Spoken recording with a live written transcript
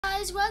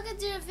guys, welcome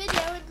to a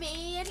video with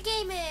me,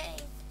 EllieGaming.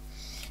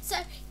 So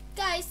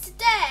guys,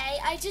 today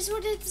I just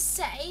wanted to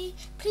say,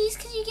 please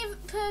can you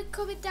put a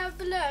comment down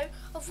below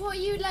of what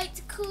you would like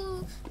to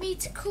call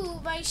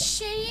my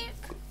sheep,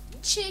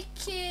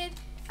 chicken,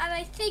 and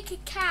I think a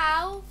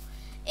cow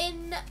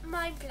in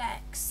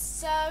Mineplex.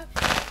 So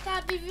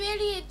that'd be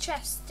really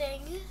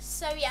interesting.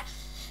 So yeah,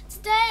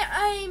 today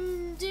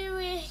I'm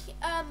doing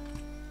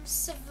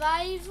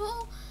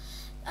survival.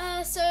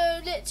 So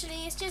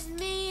literally it's just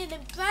me in a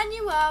brand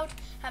new world.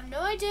 I have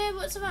no idea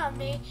what's around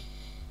me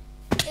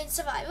in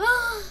survival.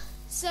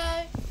 So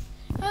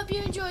hope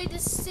you enjoyed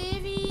this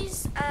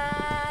series,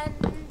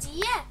 and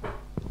yeah,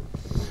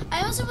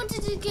 I also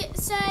wanted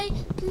to say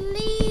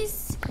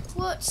please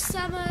watch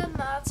Summer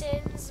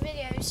Martin's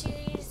video.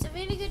 She's a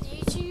really good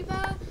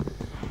YouTuber,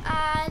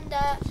 and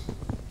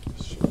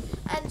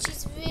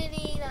she's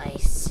really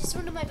nice. She's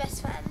one of my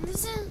best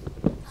friends.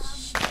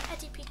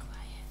 Eddie, be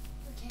quiet.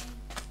 Okay.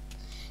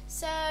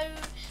 So,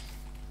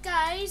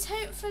 guys,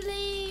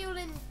 hopefully you'll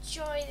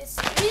enjoy this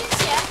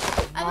series. Yeah,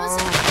 I'm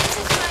also this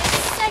is my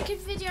second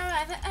video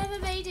I've ever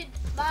made in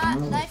my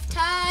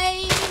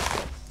lifetime.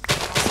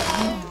 So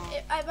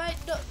I might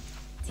not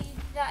be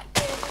that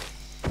good.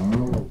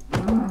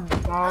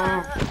 I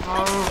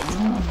just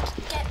need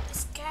to get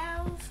this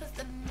cow for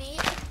the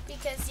meat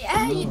because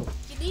yeah, you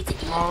need to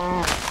eat.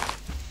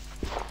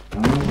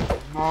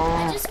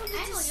 I just wanted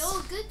to. You're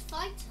a good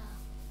fighter.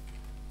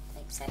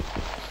 Thanks, Eddie.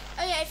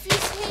 Oh yeah, if you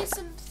hear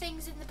some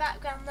things in the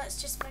background,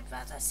 that's just my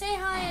brother. Say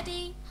hi,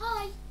 Eddie.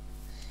 Hi.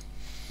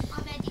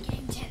 I'm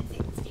EllieGaming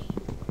 1016,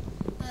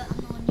 but I'm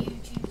not on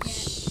YouTube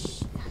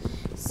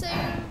yet. So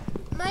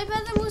my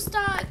brother will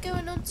start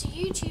going on to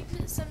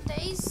YouTube some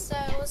days, so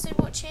also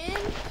watch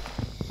him.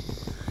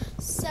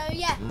 So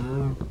yeah.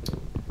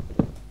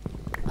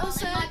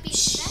 Also, it might be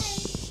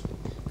today.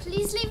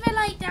 Please leave a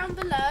like down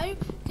below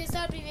because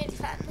that'd be really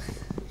fun.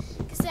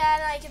 Because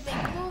then I can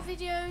make more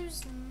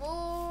videos,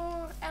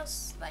 more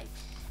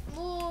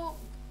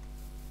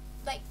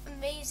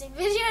amazing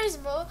videos,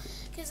 more.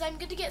 Because I'm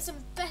gonna get some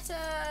better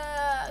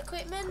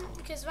equipment.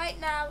 Because right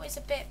now it's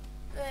a bit,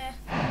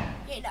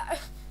 you know,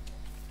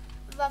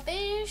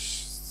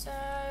 rubbish. So,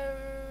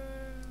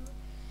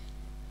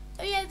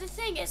 oh yeah, the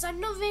thing is, I'm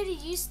not really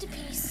used to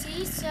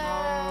PC, so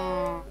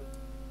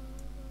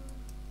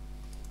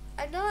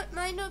I know it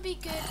might not be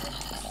good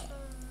with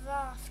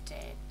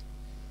crafting.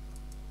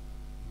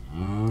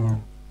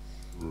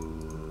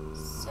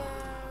 So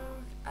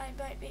I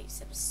might make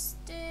some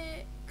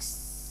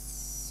sticks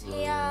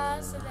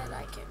here, so then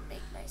I can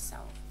make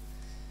myself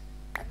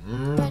a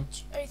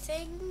bunch of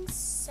things.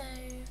 So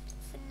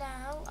for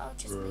now, I'll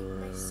just make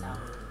myself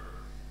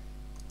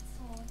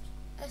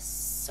a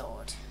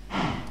sword.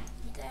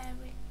 There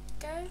we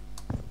go.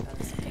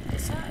 Let's pick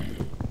this up.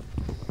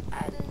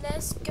 And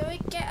let's go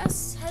and get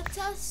us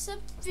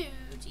some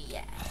food,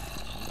 yeah.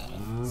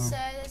 So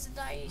there's a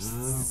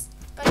nice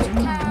bunch of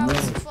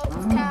cows, flock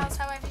of cows,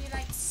 however you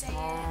like to say it.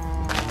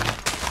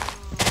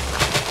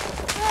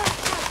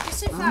 Oh, you're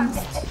so fast.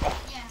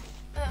 Yeah.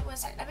 One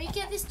second, let me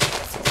get this chicken.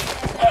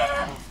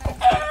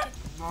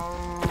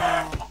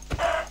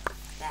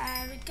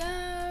 There we go,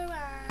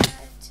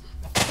 and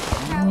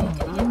cow you're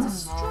gonna get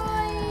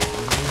destroyed.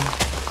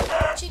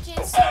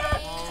 Chicken,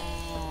 sorry,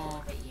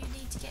 but you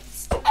need to get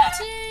destroyed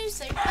too,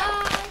 so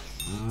bye.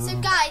 So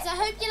guys, I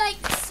hope you like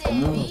this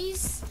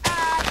series,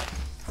 and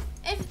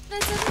if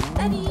there's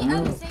any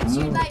other things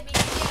you'd like me to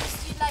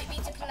games you'd like me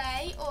to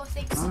play, or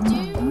things to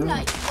do,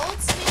 like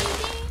mods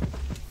maybe,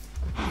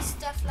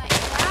 stuff like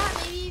that,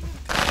 maybe even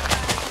play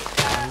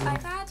my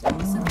iPad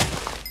or something.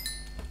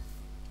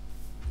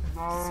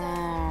 So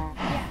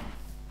yeah.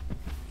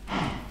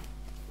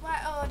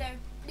 Right, oh no,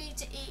 need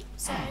to eat.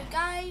 So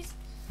guys,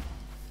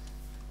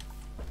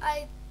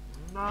 I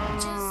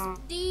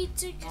just need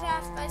to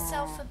craft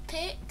myself a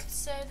pick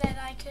so that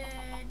I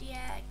could,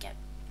 yeah, get.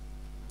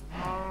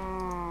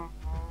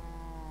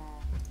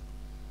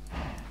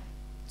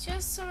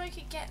 Just so I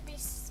could get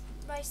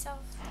myself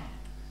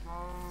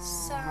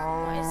some,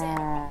 what is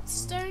it,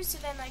 stone, so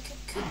then I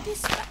could cook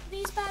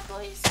these bad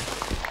boys.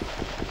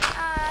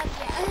 And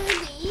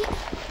yeah,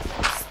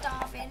 I'm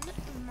starving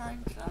in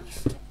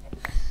Minecraft.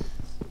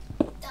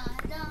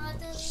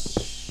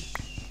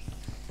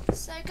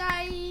 So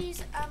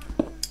guys,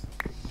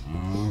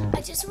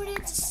 I just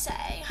wanted to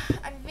say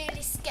I'm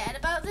really scared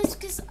about this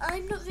because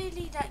I'm not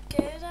really that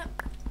good at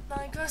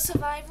Minecraft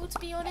survival, to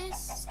be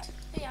honest.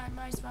 But yeah, I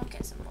might as well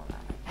get some more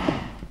ammo.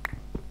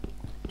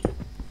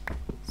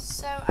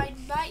 So I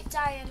might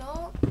die a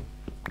lot,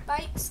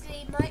 might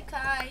scream, might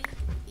cry,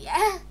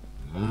 yeah.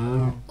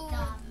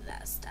 All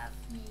that stuff.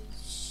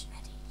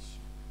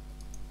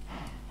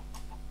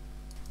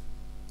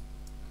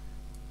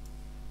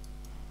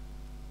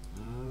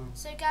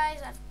 So guys,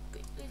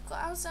 we've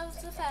got ourselves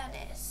the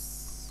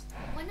furnace.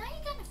 When are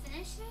you gonna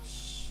finish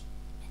this?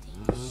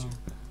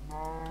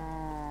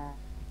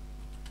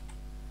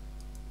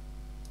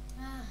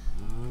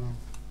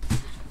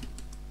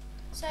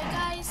 So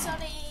guys,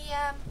 sorry,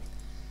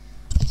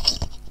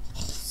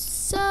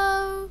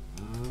 so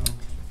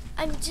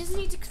I just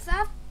need to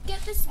craft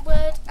get this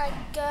wood and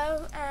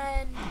go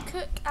and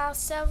cook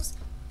ourselves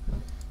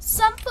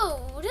some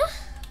food.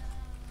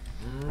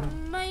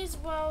 Might as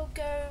well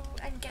go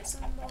and get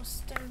some more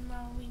stone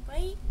while we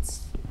wait.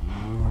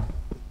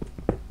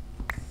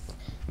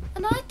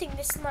 And I think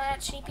this might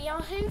actually be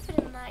our home for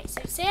the night.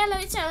 So say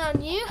hello to our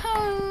new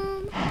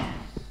home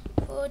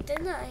for the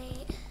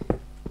night.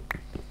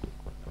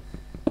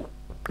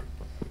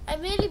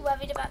 I'm really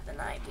worried about the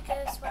night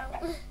because,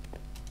 well,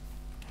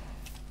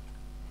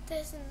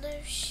 there's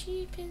no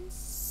sheep in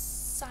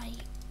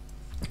sight.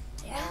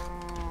 Yeah.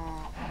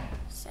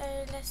 So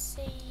let's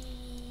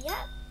see.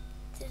 Yep.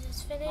 This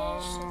is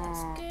finished, so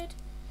that's good.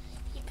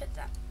 You put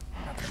that.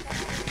 I'll put that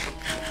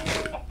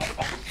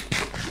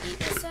in. Eat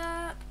this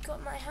up. Got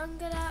my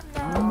hunger up.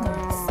 Now I'm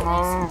going to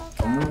slay some more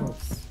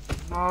cows.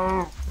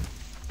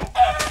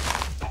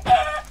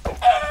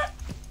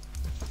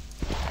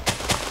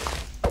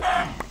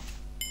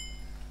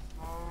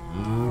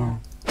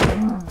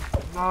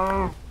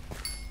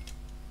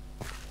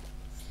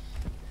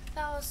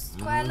 That was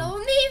quite a lot of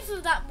meat for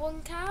that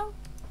one cow.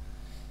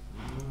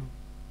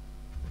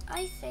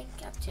 I think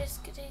I'm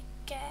just gonna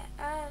get,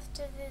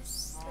 after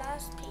this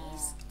last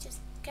piece, just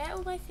get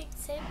all my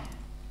things in,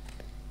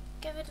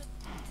 get rid of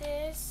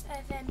this,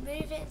 and then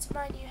move it into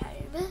my new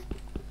home.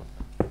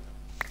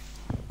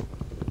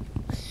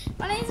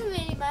 Well, it isn't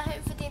really my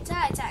home for the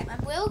entire time. I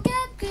will get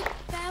a good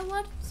bear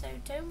one, so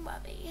don't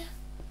worry.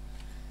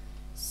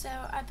 So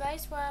I might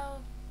as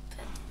well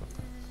put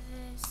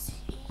this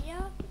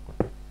here,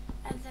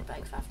 and the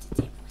breakfast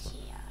table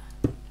here.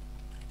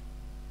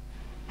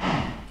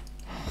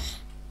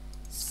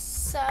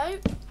 So,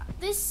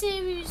 this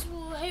series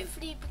will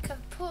hopefully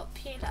become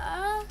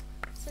popular,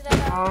 so then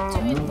I'll do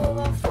it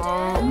more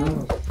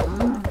often.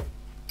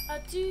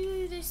 I'll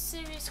do this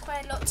series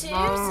quite a lot too, so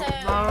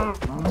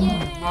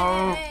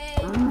yay!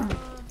 Oh,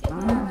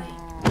 people are like,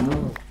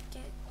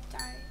 get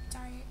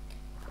dying.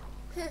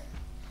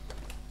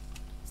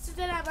 So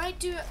then I might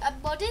do a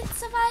modded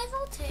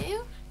survival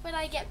too, when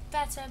I get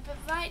better, but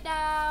right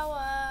now,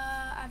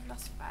 I've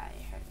lost my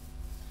home.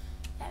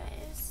 There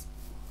it is.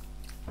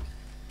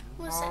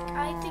 One sec,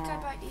 I think I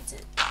might need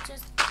to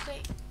just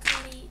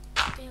quickly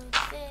build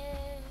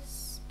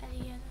this.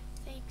 Any other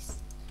things?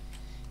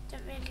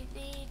 Don't really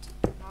need.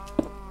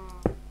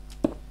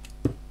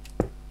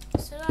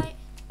 So like,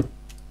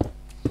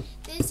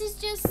 this is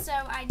just so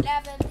I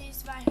never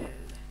lose my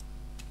home.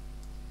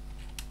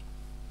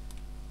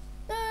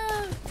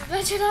 No,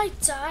 imagine I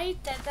died,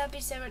 then that'd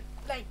be so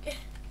like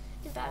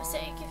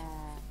embarrassing.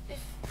 If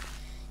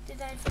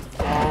did I for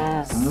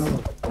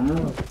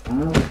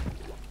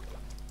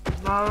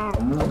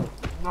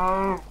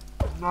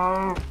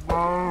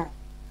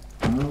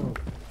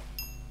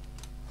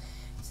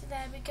So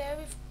there we go,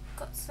 we've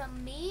got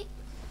some meat.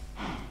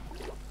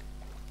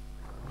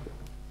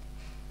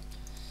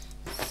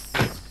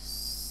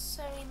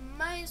 So we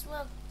might as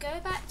well go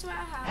back to our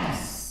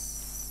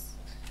house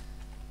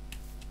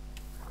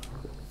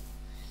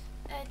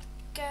and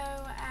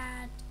go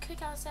and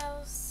cook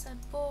ourselves some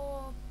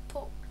more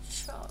pork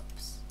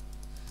chops.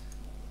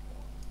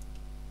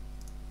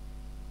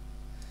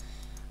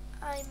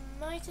 I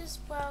might as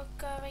well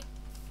go and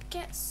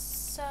get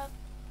some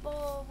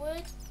more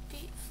wood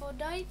before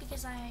night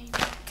because I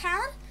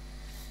can,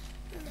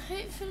 and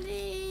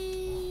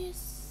hopefully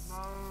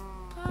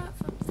apart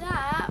from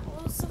that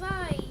we'll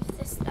survive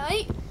this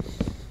night,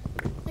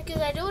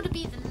 because I don't want to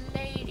be the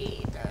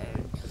lady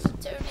though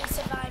to only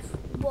survive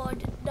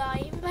one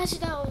night. Imagine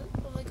that, oh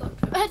my god,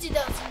 imagine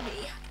that was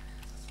me.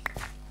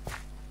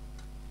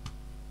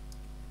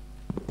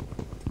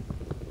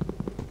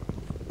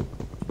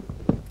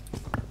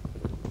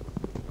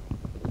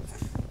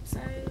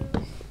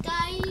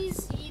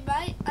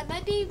 I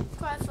might be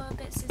quiet for a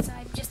bit since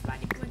I'm just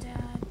finding wood.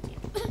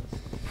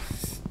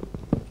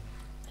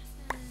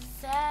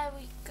 There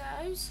we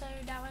go. So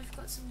now I've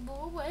got some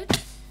more wood.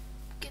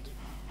 Good.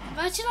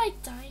 Imagine I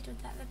died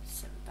with that. That'd be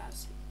so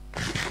embarrassing.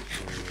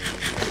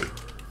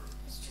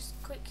 Let's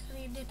just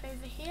quickly nip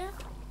over here,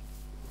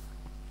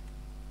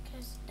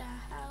 because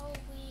now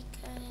we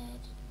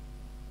could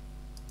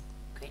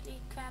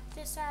quickly grab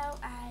this out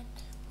and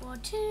 1,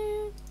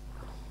 2.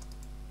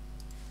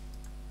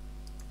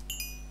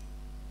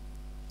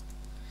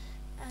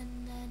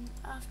 And then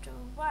after a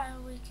while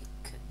we could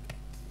cook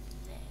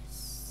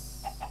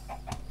this.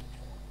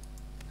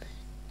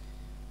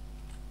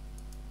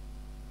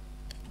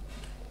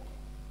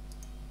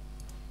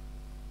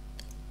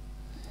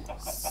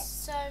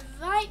 So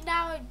right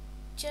now I'm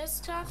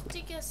just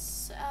crafting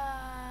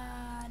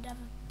another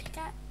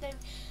pickaxe, no,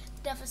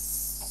 another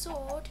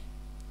sword.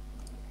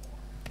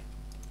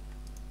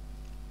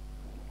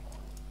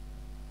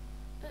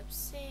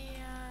 Oopsie,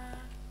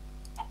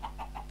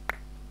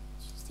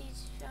 just need to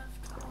shove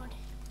wood.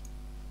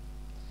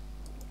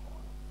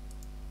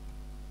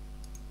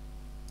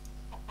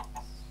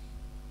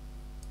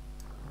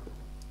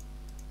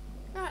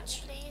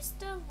 Actually, it's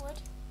still wood.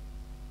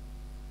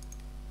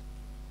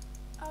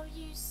 I'll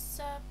use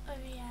oh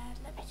yeah,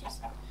 let me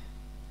just,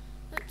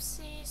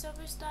 oopsie, it's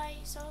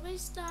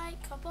almost night,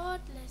 come on,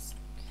 let's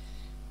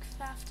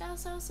craft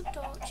ourselves some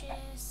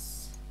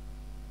torches.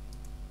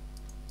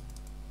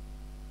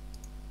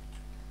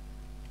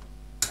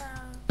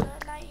 Now, put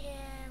a light here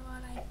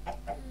while I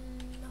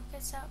look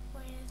us up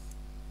with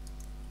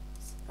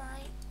some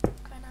light,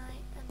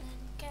 granite, and then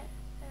get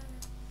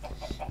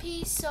a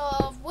piece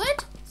of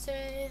wood so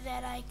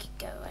that I can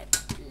go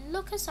and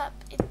look us up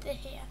into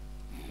here.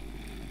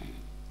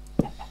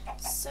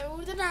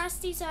 So the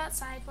nasties are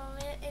outside while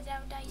we're in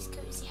our nice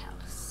cozy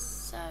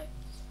house. So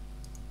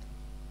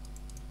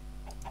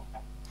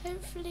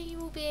hopefully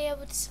we'll be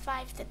able to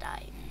survive the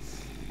night.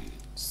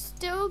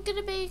 Still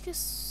gonna make a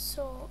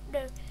sword.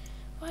 No,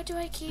 why do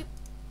I keep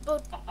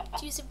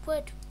using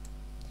wood?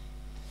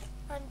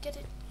 I'm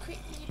gonna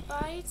quickly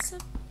buy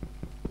some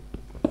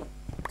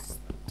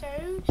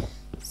stone.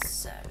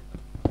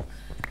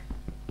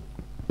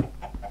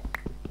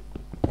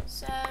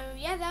 So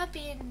yeah, that'll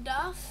be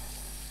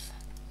enough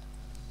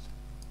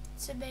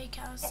to make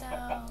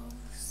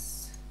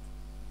ourselves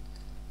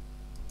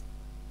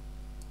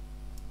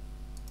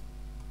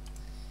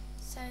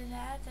so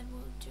there. Then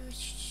we'll do a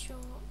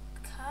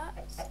shortcut,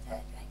 so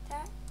that, like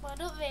that. Well,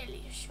 not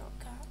really a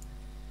shortcut.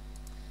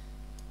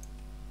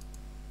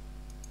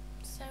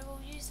 So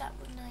we'll use that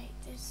one like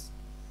this.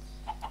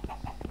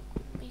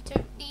 We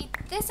don't need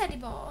this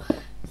anymore.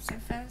 So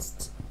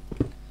first,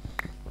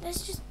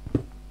 let's just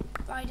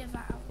ride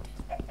around.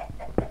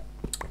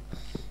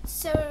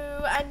 So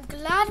I'm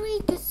glad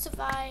we could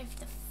survive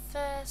the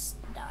first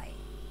night.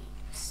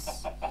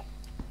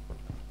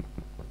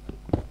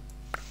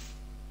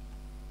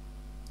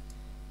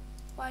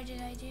 Why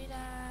did I do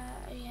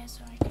that? Oh yeah,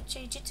 so I could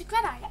change it to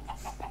granite.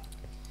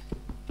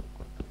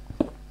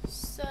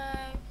 So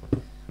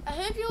I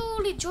hope you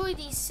all enjoy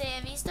these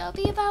series. They'll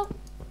be about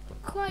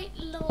quite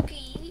long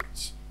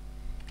each.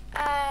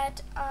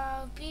 And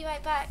I'll be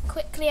right back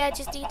quickly. I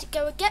just need to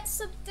go and get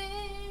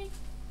something.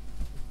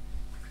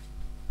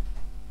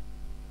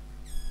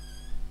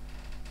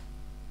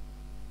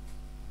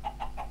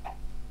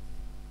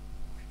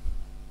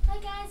 Hi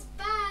guys,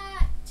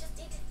 back. Just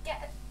need to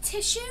get a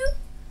tissue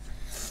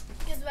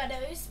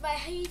because my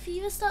hay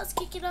fever starts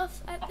kicking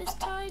off at this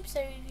time.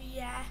 So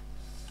yeah,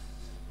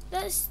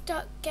 let's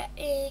start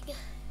getting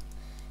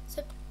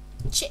some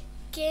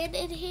chicken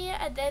in here,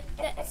 and then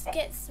let's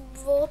get some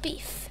raw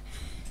beef.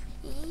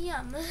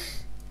 Yum.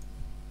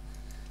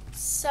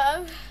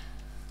 So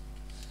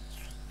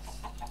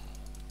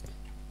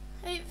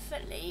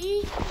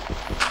hopefully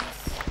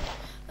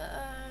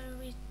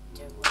we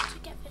don't want to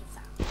get rid of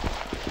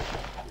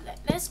that.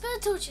 Let's put a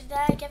torch in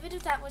there, get rid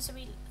of that one, so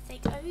we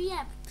think, oh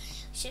yeah,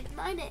 shouldn't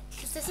mind it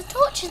because there's a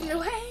torch in the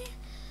way.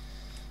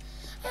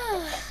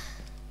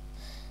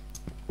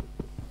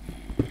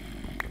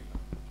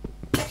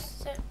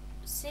 So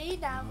see,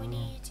 now we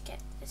need to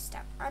get this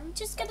down. I'm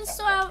just gonna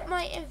sort out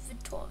my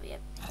inventory a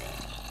bit.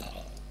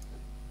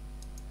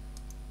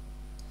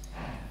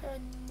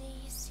 And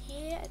these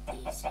here,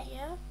 and these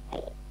here.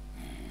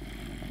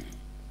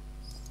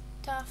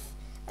 Stuff,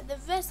 and the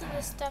rest of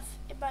the stuff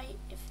in my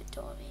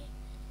inventory.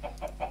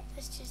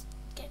 Let's just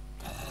get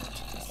that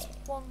into this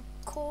one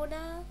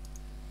corner.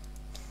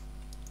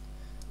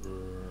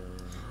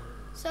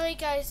 Sorry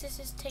guys, this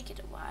is taking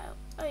a while.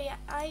 Oh yeah,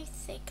 I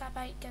think I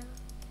might go.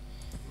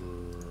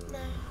 No.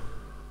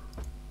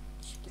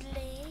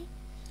 Actually,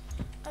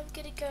 I'm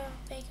gonna go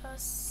and make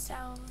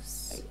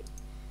ourselves.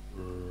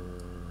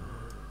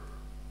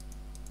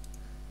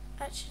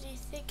 Actually,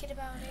 thinking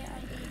about it,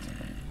 I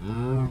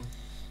need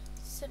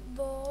some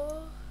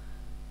more.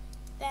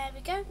 There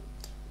we go.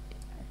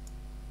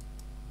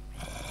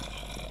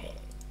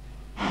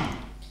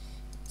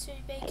 To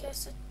make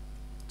us a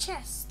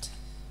chest.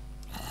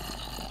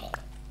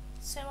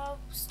 So I'll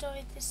store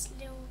in this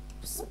little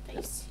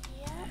space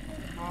here,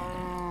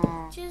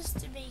 just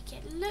to make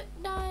it look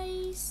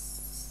nice.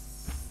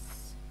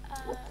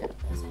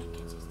 As I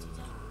can just do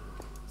that.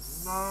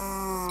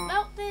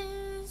 Smelt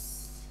this.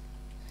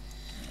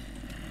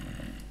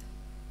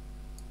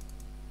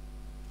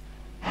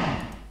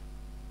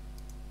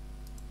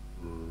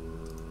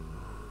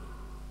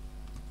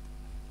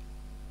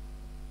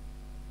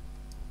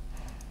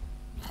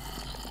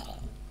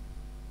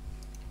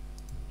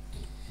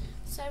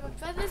 So my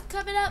brother's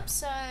coming up,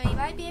 so he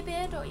might be a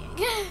bit annoying.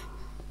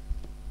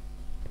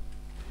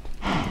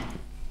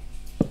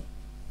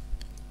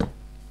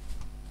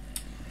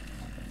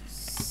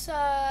 So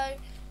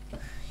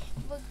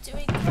we're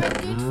doing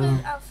quite good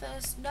for our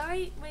first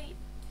night. Wait.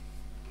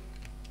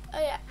 Oh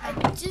yeah, I'm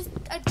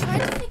trying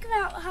to figure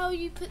out how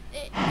you put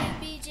it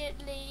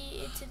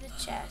immediately into the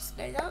chest.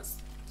 No, that's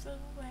the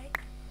wrong way.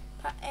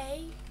 Part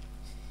A.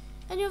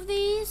 Any of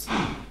these?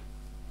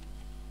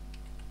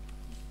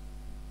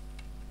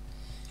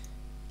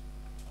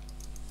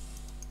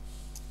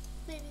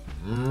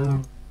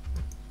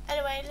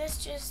 Anyway,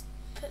 let's just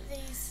put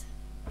these.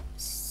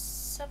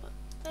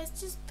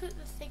 Let's just put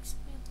the things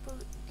we will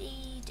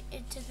need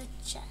into the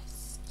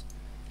chest.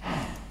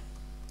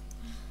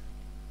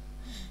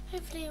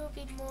 Hopefully, it will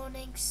be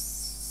morning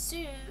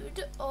soon,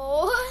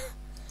 or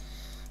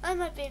I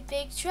might be in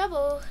big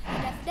trouble. You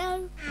never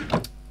know.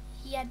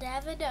 You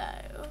never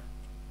know.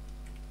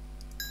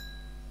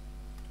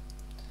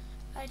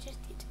 I just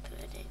need to put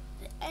in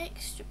the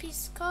extra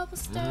piece of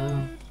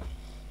cobblestone,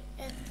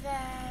 and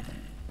then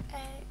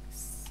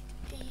XP1.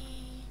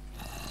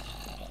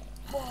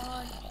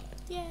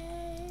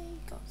 Yay!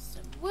 Got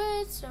some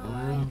wood, so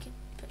I can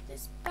put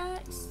this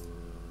back.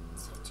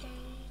 So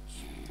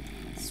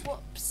change,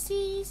 swap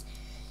C's,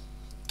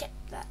 get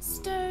that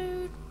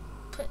stone,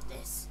 put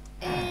this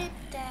in,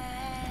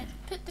 then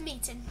put the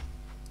meat in.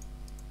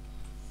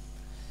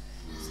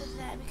 So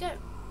there we go.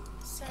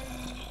 So,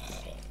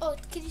 oh,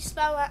 can you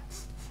smell that?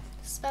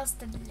 It smells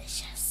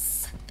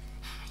delicious.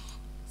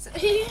 So,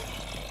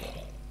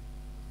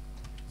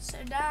 so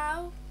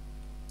now,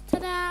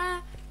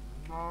 ta-da!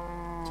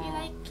 Do you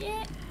like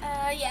it?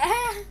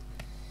 Yeah.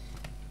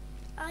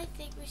 I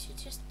think we should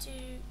just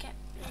get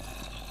rid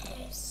of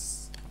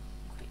this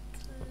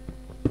quickly.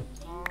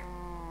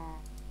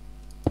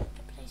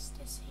 Place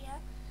this here,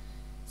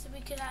 so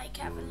we could like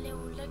have a little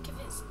look if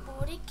it's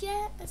morning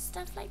yet and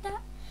stuff like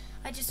that.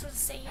 I just want to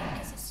say it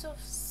because it's sort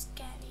of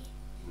scary.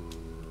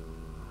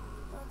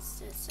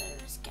 Monsters. So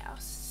let's get our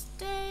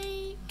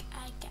steak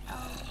and get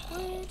our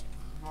wood.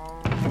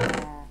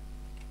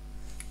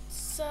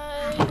 So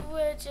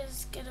we're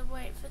just gonna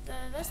wait for the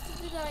rest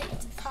of the night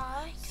to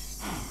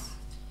pass.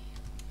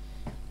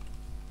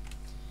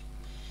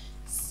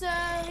 So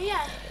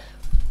yeah,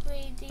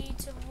 we need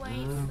to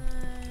wait for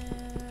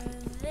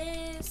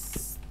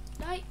this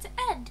night to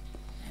end.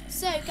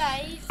 So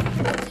guys,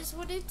 I just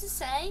wanted to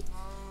say,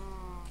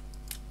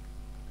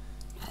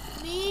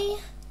 me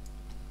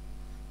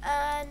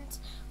and,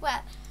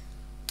 well,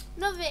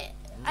 not it.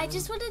 I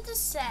just wanted to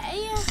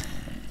say,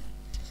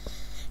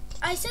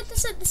 I said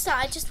this at the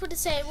start, I just want to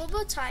say it one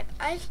more time.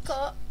 I've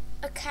got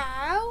a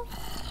cow,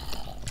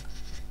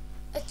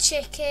 a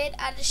chicken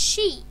and a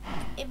sheep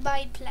in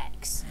my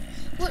plex.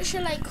 What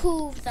shall I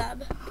call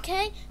them?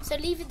 Okay, so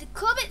leave in the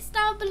comments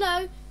down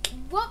below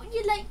what would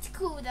you like to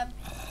call them.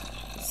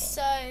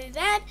 So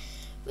then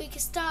we can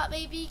start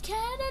maybe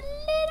kind of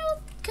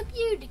little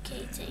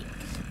communicating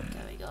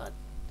going on.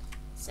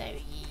 So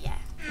yeah.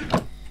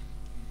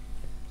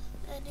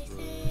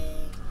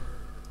 Anything?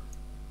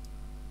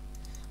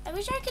 I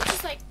wish I could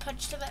just like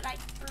punch them at like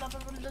blah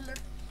blah blah blah.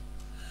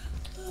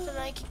 So then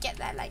I could get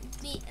that like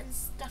meat and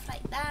stuff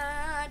like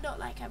that. Not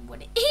like I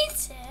want to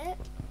eat it.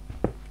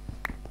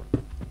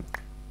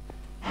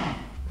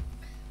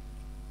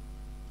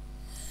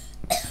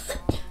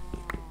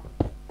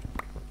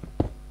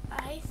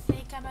 I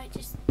think I might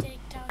just dig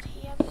down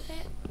here a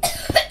bit.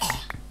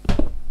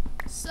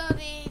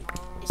 Sorry,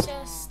 it's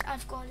just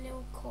I've got a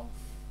little cough.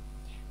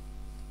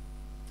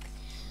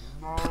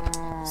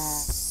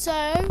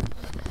 So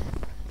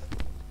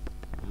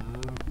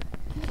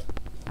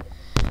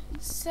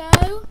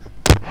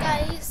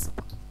guys,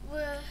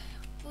 we're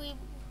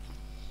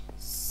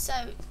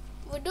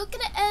not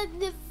gonna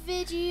end the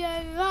video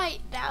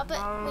right now, but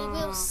we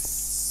will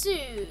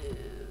soon.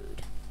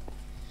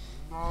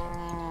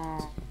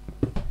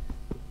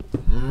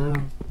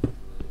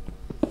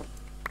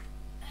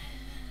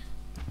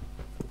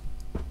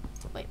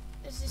 Wait,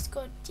 is this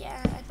good?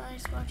 Yeah, I might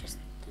as well just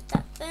put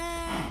that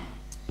there.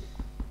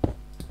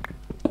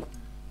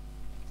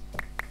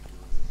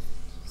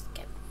 Just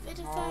get rid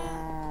of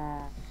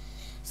that.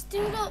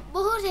 Still not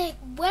morning.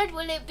 When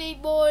will it be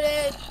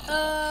morning?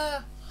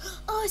 Oh,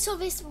 it's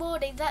almost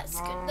morning. That's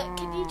good. Look,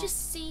 can you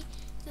just see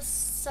the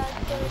sun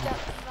going up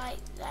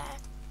right there?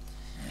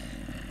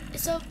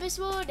 It's almost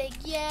morning.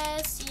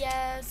 Yes,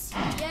 yes,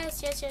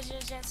 yes, yes, yes,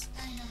 yes, yes.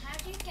 I know. How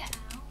do you get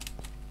out?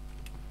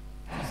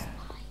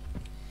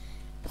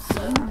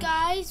 So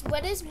guys,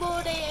 when it's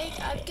morning,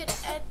 I'm gonna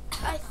end.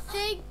 I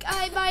think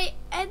I might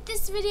end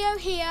this video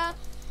here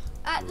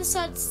at the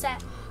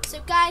sunset.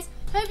 So guys,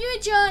 hope you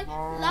enjoy.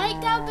 Like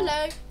down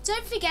below.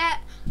 Don't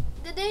forget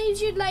the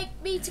names you'd like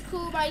me to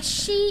call my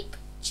sheep,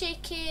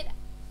 chicken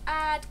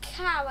and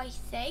cow, I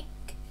think,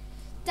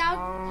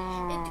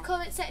 down in the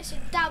comment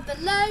section down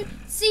below.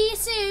 See you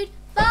soon.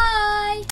 Bye.